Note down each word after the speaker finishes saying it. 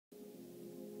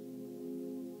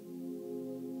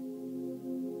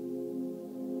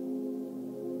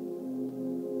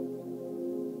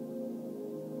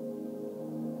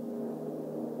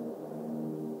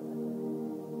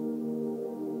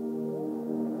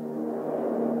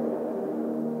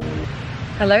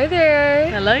Hello there.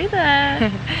 Hello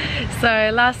there. So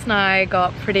last night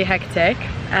got pretty hectic.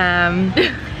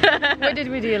 What did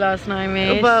we do last night,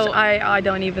 Mish? Well, I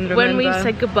don't even remember. When we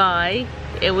said goodbye,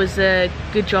 it was a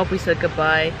good job we said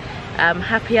goodbye.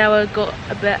 Happy hour got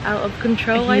a bit out of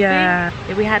control, I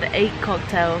think. We had 8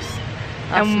 cocktails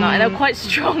last night, and they were quite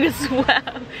strong as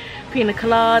well. Pina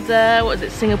colada, what was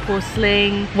it, Singapore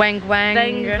sling, wang wang,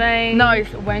 bang bang. No,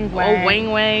 it's wang wang. Oh,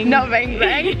 wang wang. Not wang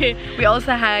wang. We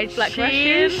also had Black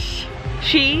sheesh.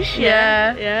 Sheesh,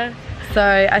 yeah. So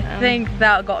I think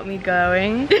that got me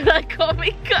going. That got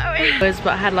me going. But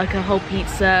I had like a whole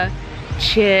pizza,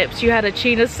 chips. You had a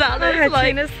tuna salad. I had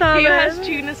tuna salad. Who has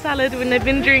tuna salad when they've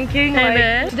been drinking?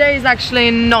 Like, today is actually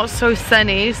not so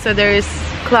sunny, so there is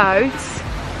clouds.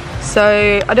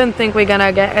 So I don't think we're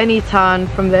gonna get any tan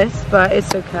from this, but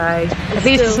it's okay. At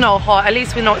least it's not hot. At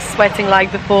least we're not sweating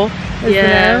like before.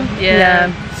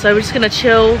 Yeah. So we're just gonna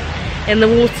chill in the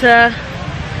water,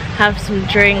 have some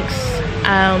drinks.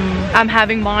 I'm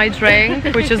having my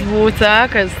drink, which is water,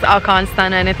 because I can't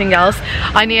stand anything else.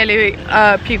 I nearly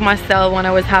puked myself when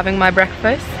I was having my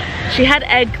breakfast. She had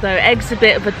egg though. Egg's a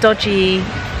bit of a dodgy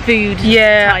food.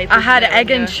 Type, I had an egg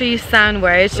and cheese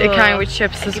sandwich. It came with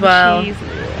chips as well.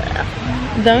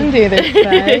 Don't do this,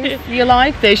 babe. You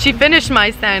like this? She finished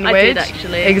my sandwich. I did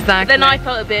actually. Exactly. But then I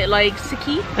felt a bit like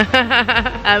sicky.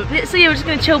 So yeah, we're just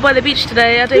gonna chill by the beach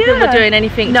today. I don't think we're doing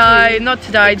anything. No, not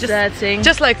today. Exerting.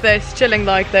 Just like this, chilling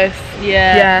like this.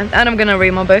 Yeah. And I'm gonna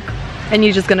read my book, and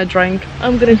you're just gonna drink.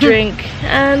 I'm gonna drink.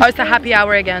 And it's a happy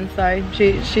hour again, so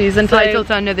she's entitled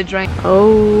to another drink.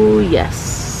 Oh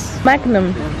yes.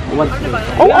 Magnum.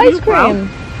 Oh, ice cream.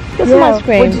 Get some ice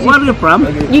cream. Where are you from?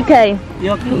 UK.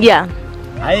 Yeah.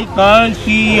 I can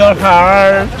see your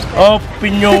heart,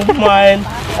 open your mind,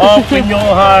 open your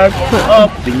heart,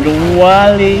 open your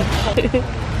wallet.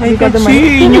 I can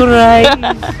see in your eyes,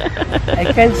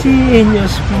 I can see in your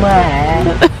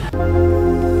smile.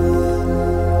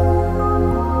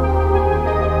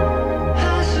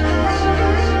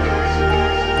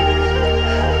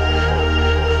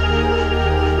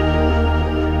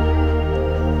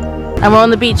 And we're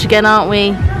on the beach again, aren't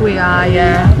we? We are,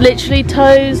 yeah. Literally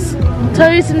toes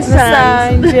in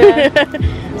sand.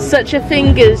 Yeah. Such a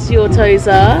fingers your toes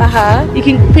are. You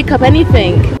can pick up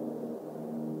anything.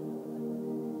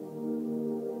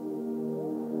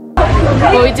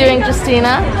 What are we doing,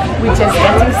 Justina? We're just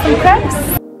getting some crepes.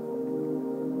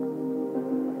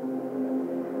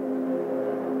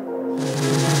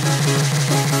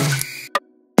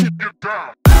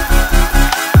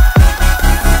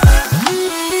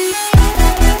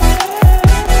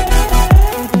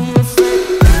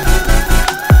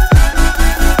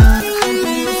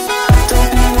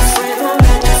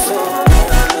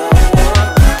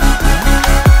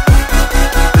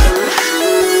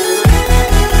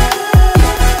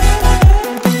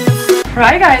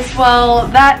 Right guys, well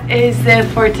that is it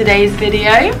for today's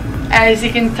video. As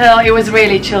you can tell, it was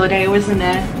really chill day, wasn't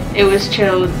it? It was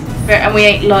chilled, and we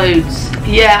ate loads.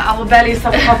 Yeah, our bellies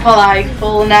are proper like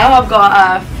full now. I've got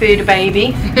a food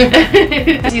baby.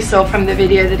 As you saw from the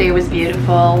video, the day was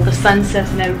beautiful. The sunset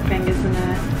and everything, isn't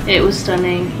it? It was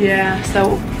stunning. Yeah,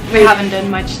 so we haven't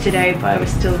done much today, but it was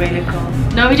still really cool.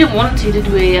 No, we didn't want to, did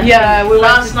we? Yeah,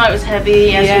 last night was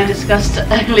heavy, as we discussed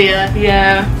earlier.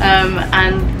 Yeah.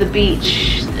 And the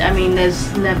beach, I mean,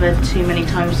 there's never too many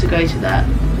times to go to that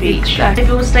beach. Exactly.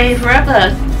 Maybe we'll stay here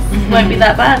forever. Won't be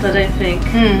that bad, I don't think.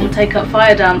 We'll take up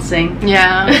fire dancing.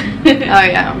 Yeah. Oh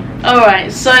yeah.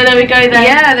 Alright, so there we go then.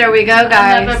 Yeah, there we go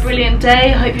guys. Have a brilliant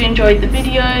day. Hope you enjoyed the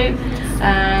video.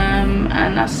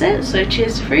 And that's it. So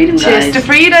cheers to freedom, guys. Cheers to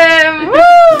freedom. Woo!